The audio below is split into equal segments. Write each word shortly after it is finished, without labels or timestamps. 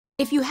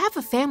If you have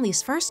a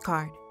Family's First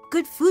card,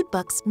 Good Food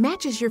Bucks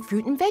matches your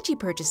fruit and veggie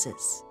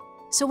purchases.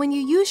 So when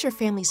you use your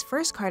Family's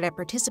First card at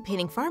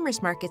participating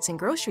farmers markets and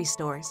grocery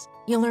stores,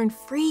 you'll earn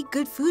free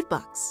Good Food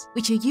Bucks,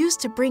 which you use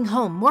to bring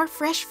home more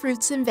fresh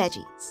fruits and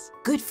veggies.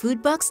 Good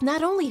Food Bucks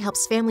not only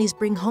helps families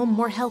bring home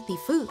more healthy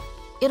food,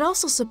 it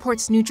also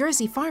supports New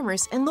Jersey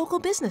farmers and local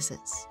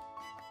businesses.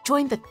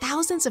 Join the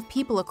thousands of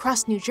people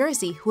across New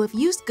Jersey who have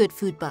used Good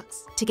Food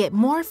Bucks to get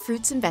more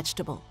fruits and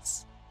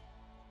vegetables.